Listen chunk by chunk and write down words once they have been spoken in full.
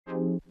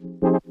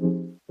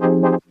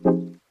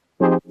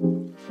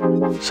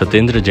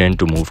Satyendar Jain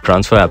to move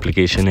transfer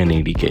application in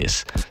ED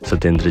case.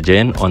 Satyendar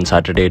Jain on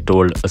Saturday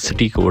told a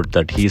city court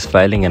that he is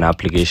filing an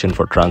application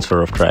for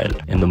transfer of trial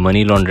in the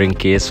money laundering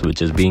case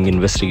which is being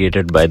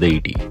investigated by the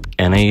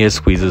ED. NIA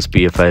squeezes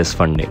PFI's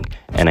funding.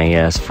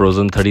 NIA has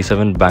frozen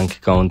 37 bank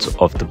accounts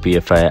of the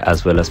PFI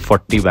as well as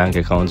 40 bank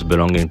accounts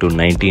belonging to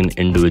 19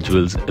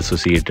 individuals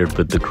associated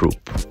with the group.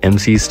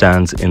 MC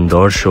Stan's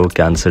Indore show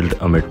cancelled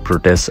amid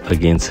protests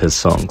against his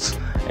songs.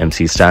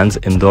 MC Stan's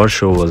Indore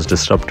show was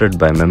disrupted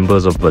by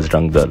members of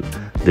Bajrang Dal.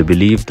 They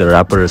believe the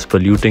rapper is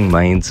polluting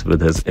minds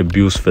with his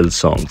abuse-filled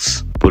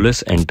songs.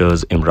 Police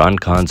enters Imran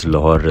Khan's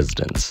Lahore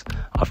residence.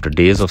 After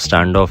days of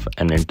standoff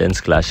and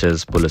intense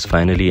clashes, police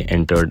finally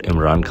entered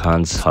Imran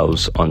Khan's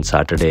house on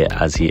Saturday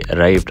as he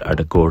arrived at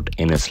a court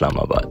in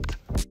Islamabad.